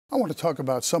want to talk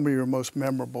about some of your most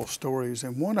memorable stories,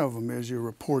 and one of them is your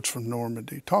reports from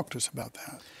Normandy. Talk to us about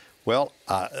that. Well,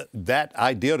 that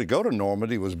idea to go to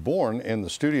Normandy was born in the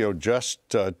studio just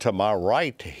to my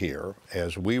right here,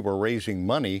 as we were raising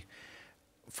money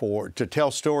to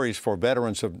tell stories for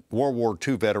veterans of World War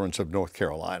II veterans of North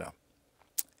Carolina.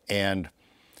 And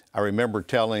I remember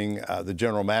telling the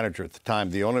general manager at the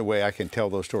time, the only way I can tell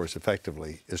those stories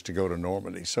effectively is to go to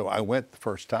Normandy. So I went the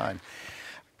first time.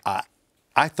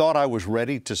 I thought I was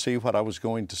ready to see what I was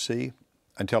going to see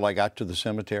until I got to the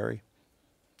cemetery.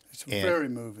 It's very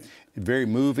moving. Very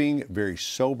moving, very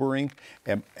sobering.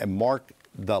 And Mark,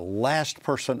 the last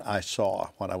person I saw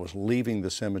when I was leaving the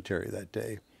cemetery that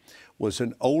day was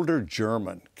an older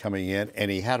German coming in,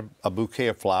 and he had a bouquet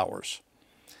of flowers.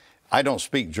 I don't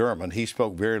speak German. He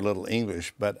spoke very little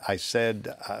English, but I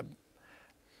said,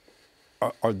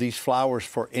 are these flowers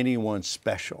for anyone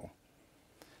special?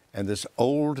 And this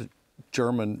old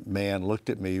German man looked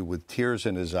at me with tears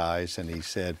in his eyes, and he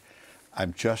said,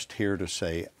 I'm just here to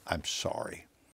say I'm sorry.